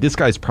 All right, this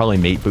guy's probably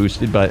mate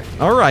boosted, but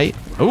all right.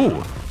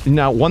 Oh,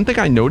 now one thing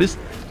I noticed,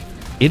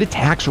 it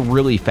attacks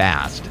really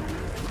fast.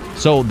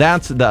 So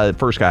that's the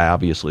first guy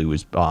obviously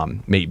was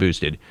mate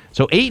boosted.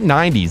 So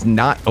 890 is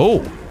not,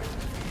 oh.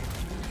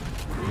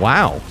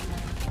 Wow.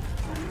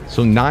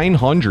 So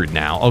 900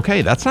 now.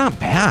 Okay, that's not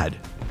bad.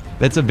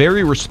 That's a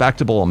very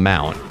respectable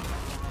amount.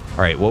 All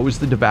right, what was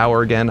the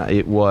Devour again?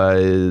 It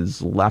was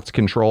left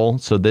control.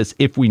 So this,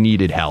 if we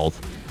needed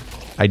health,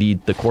 I'd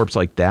eat the corpse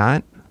like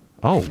that.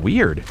 Oh,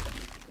 weird.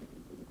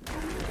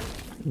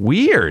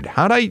 Weird.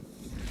 How'd I...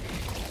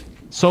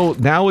 So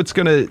now it's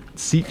going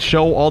to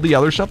show all the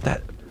other stuff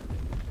that...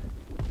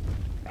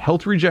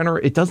 Health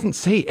regenerate. It doesn't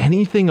say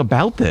anything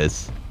about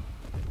this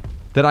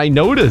that I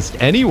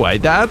noticed anyway.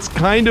 That's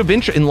kind of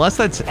interesting. Unless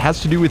that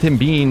has to do with him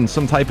being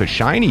some type of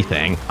shiny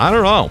thing. I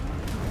don't know.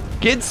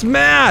 Get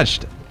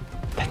smashed!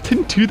 That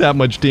didn't do that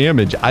much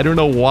damage. I don't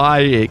know why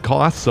it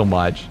costs so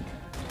much.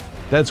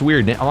 That's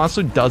weird. And it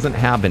also doesn't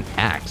have an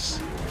X.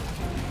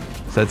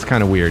 So that's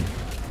kind of weird.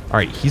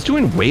 Alright, he's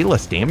doing way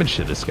less damage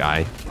to this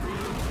guy.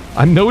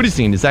 I'm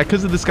noticing. Is that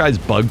because of this guy's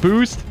bug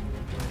boost?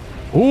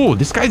 Oh,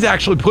 this guy's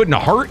actually putting a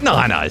hurting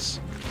on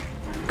us.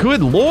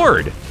 Good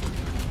lord.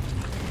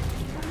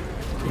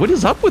 What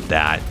is up with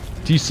that?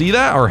 Do you see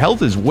that? Our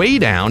health is way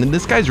down, and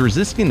this guy's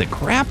resisting the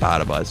crap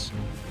out of us.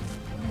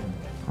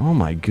 Oh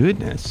my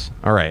goodness.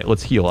 All right,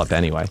 let's heal up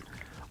anyway.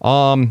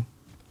 I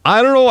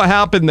don't know what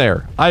happened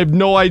there. I have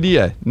no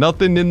idea.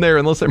 Nothing in there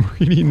unless I'm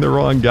reading the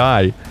wrong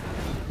guy.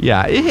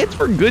 Yeah, it hits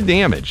for good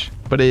damage,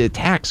 but it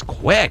attacks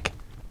quick.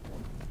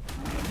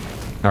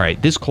 All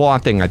right, this claw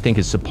thing I think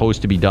is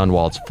supposed to be done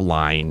while it's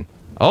flying.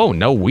 Oh,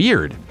 no,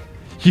 weird.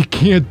 You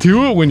can't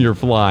do it when you're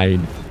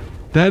flying.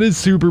 That is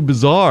super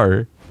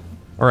bizarre.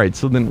 All right,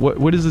 so then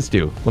what does this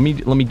do? Let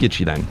me get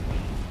you then.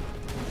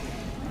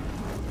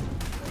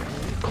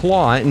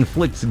 Claw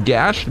inflicts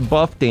gashed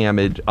buff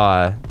damage,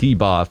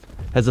 debuff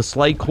Has a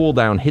slight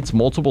cooldown, hits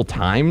multiple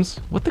times.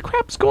 What the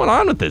crap's going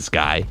on with this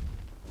guy?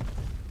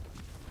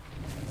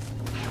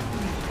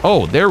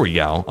 Oh, there we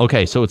go.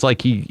 Okay, so it's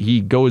like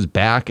he goes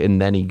back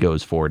and then he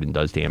goes forward and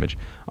does damage.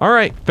 All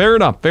right, fair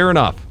enough, fair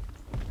enough.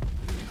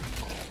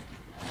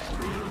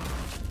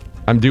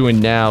 I'm doing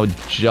now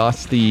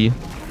just the...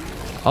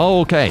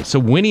 Oh, okay, so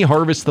when he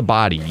harvests the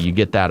body, you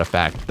get that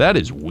effect. That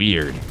is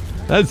weird.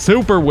 That's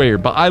super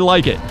weird, but I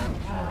like it.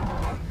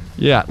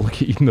 Yeah,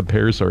 look, even the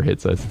parasaur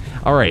hits us.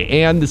 All right,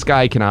 and this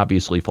guy can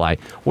obviously fly.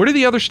 What do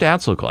the other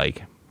stats look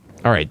like?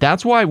 All right,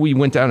 that's why we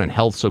went down in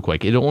health so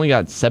quick. It only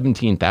got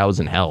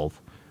 17,000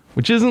 health,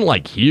 which isn't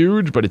like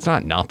huge, but it's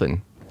not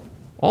nothing.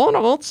 All in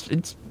all,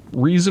 it's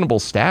reasonable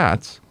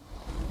stats.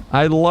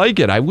 I like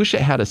it. I wish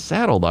it had a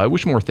saddle, though. I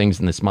wish more things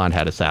in this mod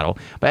had a saddle.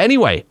 But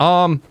anyway,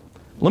 let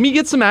me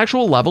get some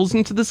actual levels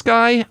into this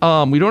guy.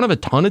 We don't have a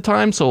ton of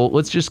time, so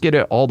let's just get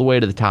it all the way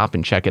to the top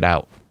and check it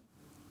out.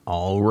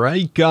 All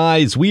right,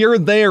 guys, we are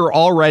there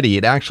already.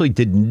 It actually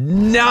did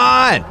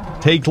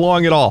not take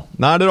long at all.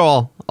 Not at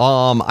all.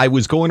 I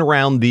was going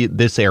around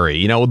this area,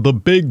 you know, the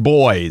big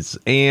boys,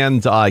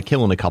 and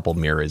killing a couple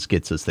mirrors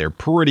gets us there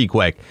pretty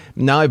quick.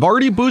 Now, I've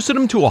already boosted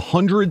him to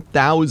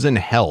 100,000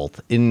 health,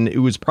 and it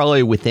was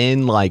probably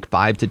within like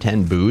 5 to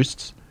 10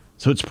 boosts.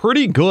 So it's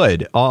pretty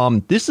good.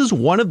 This is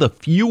one of the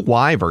few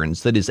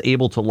wyverns that is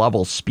able to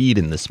level speed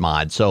in this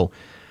mod. So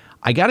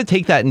I got to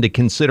take that into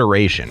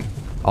consideration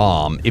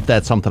if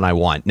that's something I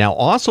want. Now,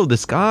 also,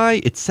 this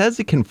guy, it says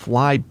it can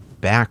fly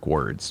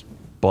backwards,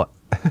 but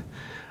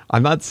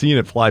I'm not seeing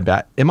it fly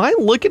back. Am I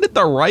looking at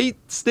the right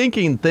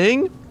stinking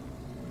thing?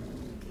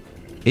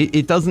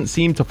 It doesn't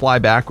seem to fly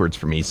backwards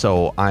for me,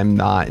 so I'm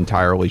not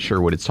entirely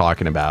sure what it's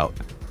talking about.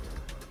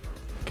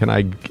 Can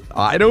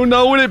I don't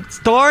know what it's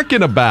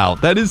talking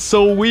about. That is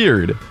so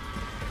weird.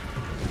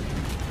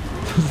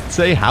 Does it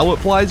say how it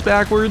flies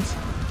backwards?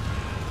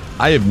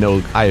 I have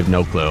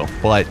no clue.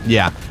 But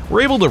yeah,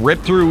 we're able to rip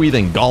through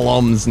even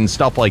golems and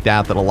stuff like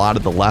that a lot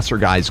of the lesser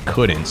guys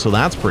couldn't. So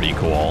that's pretty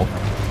cool.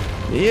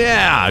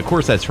 Yeah, of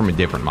course that's from a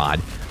different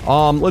mod.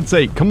 Let's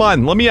say, come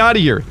on, let me out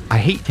of here. I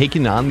hate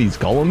taking on these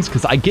golems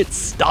because I get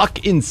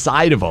stuck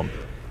inside of them.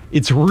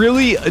 It's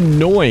really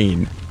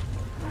annoying.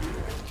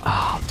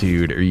 Oh,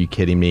 dude, are you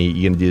kidding me?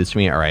 You gonna do this to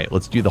me? All right,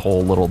 let's do the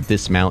whole little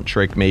dismount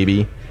trick,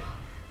 maybe.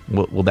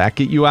 Will that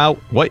get you out?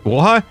 What?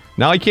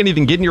 Now I can't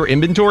even get in your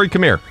inventory?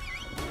 Come here.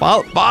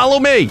 Follow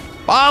me!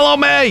 Follow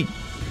me!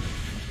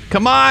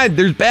 Come on,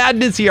 there's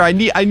badness here. I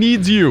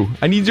need you.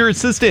 I need your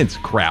assistance.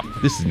 Crap,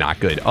 this is not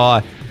good.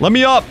 Let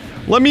me up.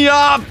 Let me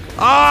up.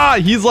 Ah,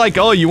 he's like,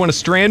 oh, you want to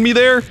strand me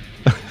there?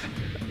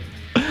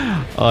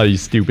 Oh, you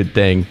stupid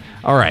thing.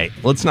 All right,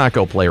 let's not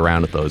go play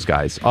around with those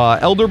guys.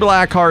 Elder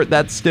Blackheart,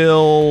 that's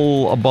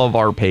still above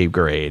our pay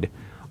grade.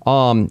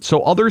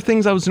 So other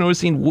things I was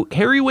noticing,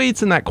 Harry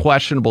Waite's in that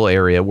questionable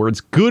area where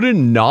it's good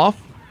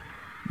enough,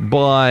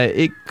 but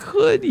it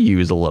could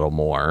use a little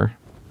more.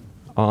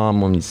 Let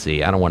me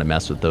see. I don't want to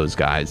mess with those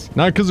guys.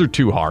 Not because they're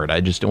too hard.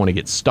 I just don't want to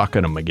get stuck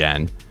in them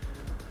again.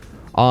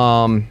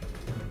 I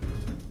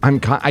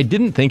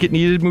didn't think it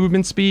needed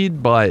movement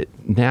speed, but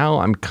now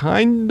I'm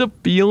kind of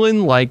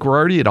feeling like we're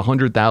already at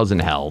 100,000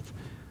 health.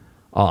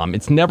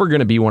 It's never going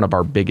to be one of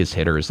our biggest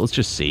hitters. Let's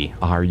just see.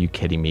 Oh, are you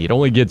kidding me? It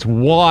only gets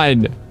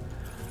one.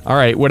 All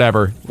right,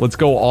 whatever. Let's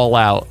go all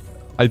out.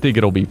 I think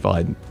it'll be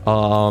fun.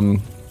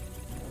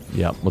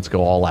 Yep, let's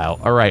go all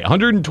out. All right,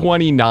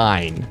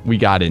 129. We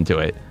got into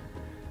it.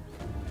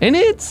 And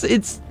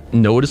it's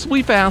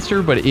noticeably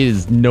faster, but it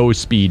is no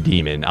speed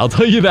demon. I'll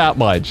tell you that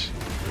much.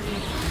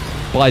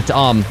 But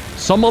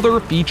some other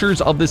features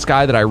of this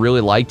guy that I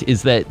really liked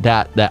is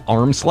that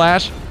arm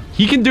slash.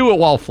 He can do it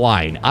while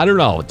flying. I don't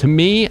know. To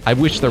me, I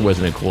wish there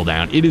wasn't a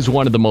cooldown. It is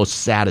one of the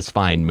most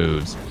satisfying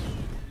moves.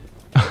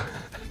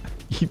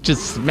 He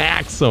just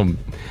smacks them.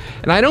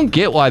 And I don't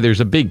get why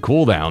there's a big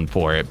cooldown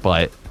for it,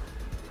 but...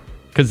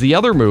 Because the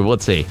other move,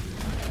 let's see.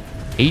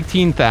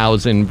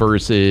 18,000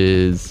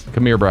 versus...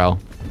 Come here, bro.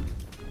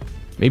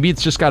 Maybe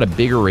it's just got a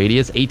bigger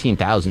radius.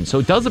 18,000. So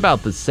it does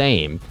about the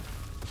same.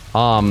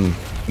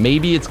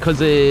 Maybe it's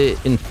because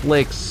it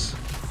inflicts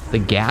the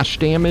gash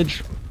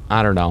damage.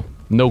 I don't know.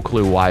 No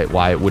clue why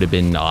it would have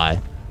been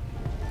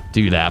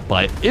do that,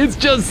 but it's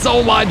just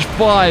so much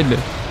fun.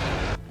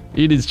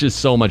 It is just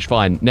so much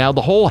fun. Now,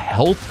 the whole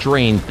health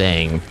drain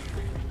thing,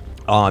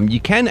 you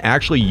can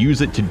actually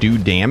use it to do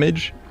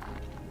damage,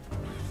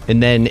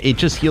 and then it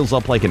just heals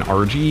up like an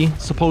RG,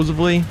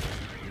 supposedly.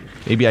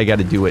 Maybe I got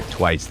to do it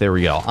twice. There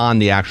we go, on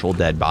the actual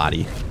dead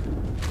body.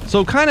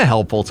 So kind of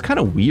helpful. It's kind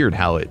of weird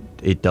how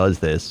it does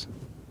this.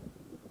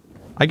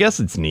 I guess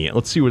it's neat.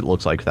 Let's see what it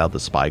looks like without the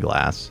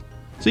spyglass.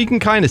 So you can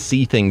kind of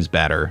see things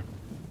better.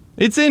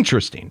 It's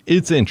interesting.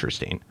 It's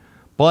interesting.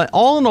 But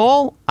all in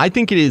all, I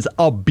think it is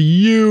a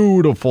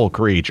beautiful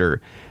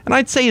creature. And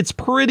I'd say it's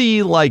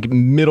pretty, like,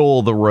 middle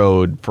of the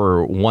road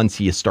for once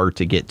you start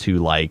to get to,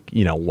 like,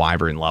 you know,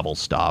 wyvern level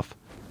stuff.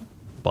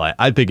 But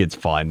I think it's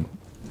fun.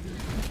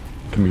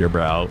 Come here,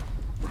 bro.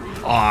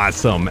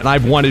 Awesome. And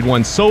I've wanted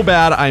one so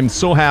bad. I'm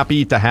so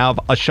happy to have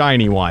a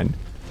shiny one.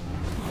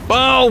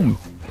 Boom!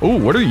 Ooh,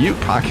 what are you?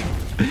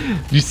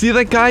 you see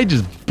that guy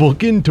just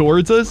booking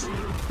towards us?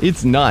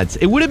 It's nuts.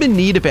 It would have been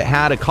neat if it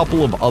had a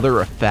couple of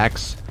other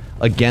effects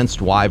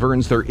against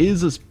wyverns. There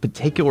is this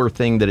particular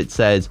thing that it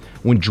says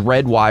when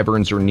dread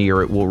wyverns are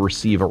near, it will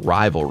receive a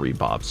rivalry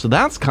buff. So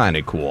that's kind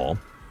of cool.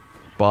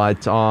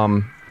 But,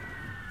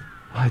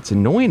 it's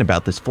annoying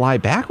about this fly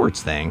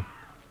backwards thing.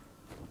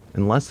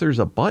 Unless there's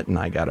a button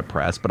I gotta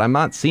press, but I'm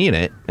not seeing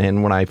it.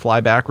 And when I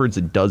fly backwards,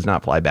 it does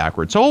not fly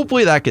backwards. So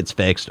hopefully that gets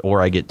fixed, or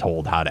I get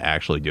told how to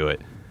actually do it.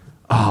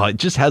 Oh, it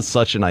just has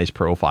such a nice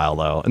profile,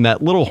 though. And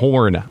that little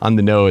horn on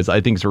the nose,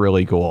 I think is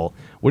really cool.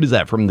 What is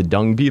that, from the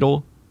dung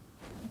beetle?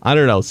 I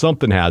don't know,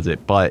 something has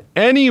it. But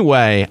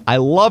anyway, I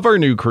love our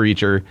new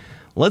creature.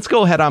 Let's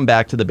go head on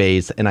back to the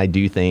base, and I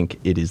do think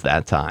it is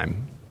that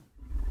time.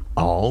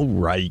 All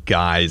right,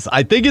 guys.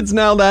 I think it's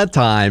now that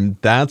time.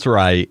 That's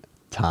right.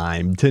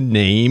 Time to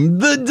name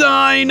the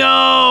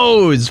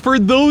dinos! For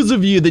those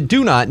of you that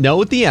do not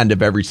know, at the end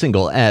of every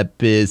single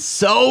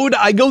episode,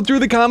 I go through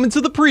the comments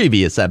of the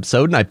previous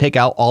episode and I pick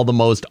out all the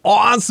most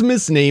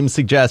awesomest name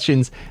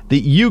suggestions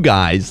that you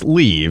guys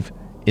leave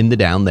in the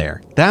down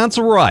there. That's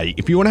right.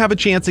 If you want to have a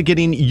chance at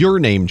getting your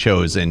name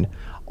chosen,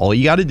 all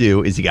you got to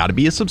do is you got to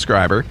be a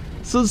subscriber.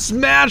 So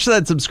smash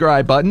that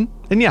subscribe button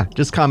and yeah,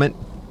 just comment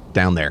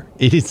down there.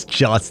 It is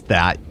just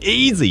that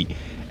easy.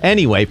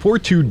 Anyway, for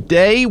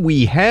today,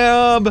 we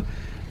have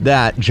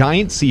that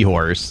giant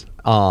seahorse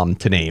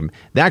to name.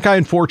 That guy,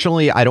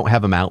 unfortunately, I don't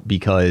have him out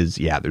because,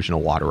 yeah, there's no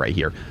water right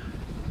here.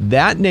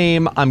 That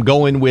name I'm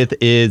going with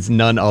is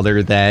none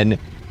other than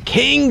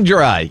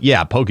KingDaddyDMAC.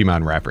 Yeah,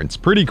 Pokemon reference.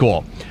 Pretty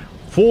cool.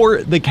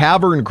 For the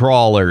cavern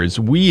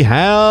crawlers, we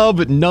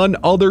have none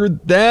other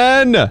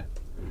than...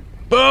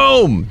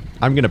 Boom!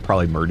 I'm going to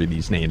probably murder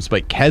these names,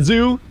 but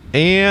Kezu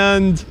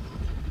and...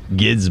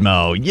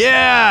 Gizmo.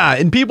 Yeah!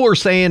 And people are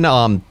saying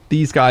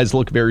these guys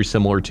look very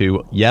similar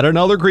to yet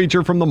another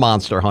creature from the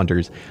Monster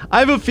Hunters. I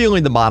have a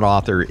feeling the mod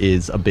author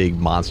is a big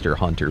Monster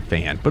Hunter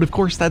fan, but of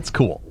course that's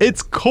cool.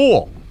 It's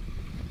cool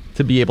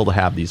to be able to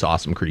have these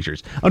awesome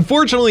creatures.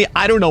 Unfortunately,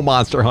 I don't know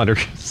Monster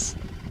Hunters.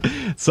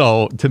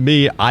 So to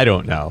me, I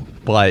don't know.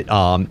 But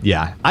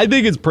yeah, I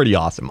think it's pretty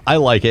awesome. I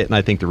like it, and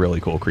I think they're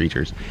really cool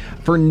creatures.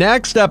 For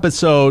next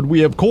episode,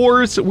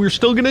 we're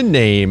still going to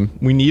name.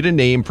 We need a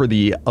name for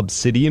the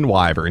Obsidian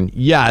Wyvern.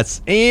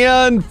 Yes,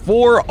 and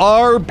for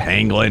our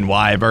Pangolin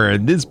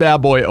Wyvern, this bad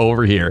boy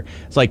over here.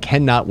 So I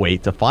cannot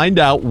wait to find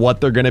out what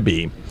they're going to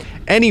be.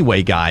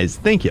 Anyway, guys,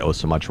 thank you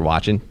so much for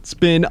watching. It's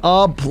been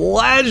a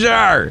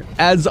pleasure.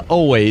 As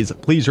always,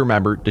 please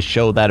remember to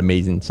show that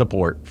amazing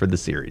support for the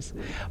series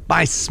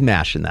by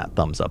smashing that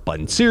thumbs up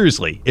button.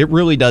 Seriously, it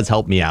really does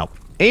help me out.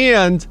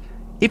 And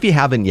if you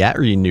haven't yet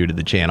or you're new to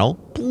the channel,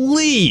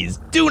 please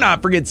do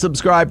not forget to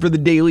subscribe for the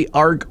daily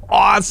ARC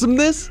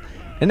awesomeness.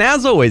 And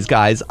as always,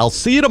 guys, I'll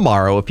see you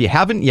tomorrow. If you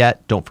haven't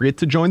yet, don't forget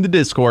to join the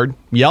Discord.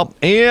 Yep,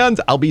 and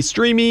I'll be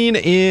streaming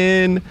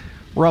in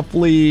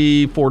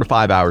roughly 4 to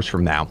 5 hours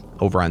from now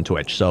over on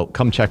Twitch, so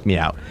come check me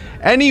out.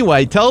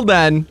 Anyway, till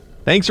then,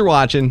 thanks for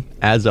watching.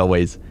 As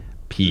always,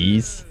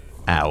 peace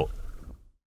out.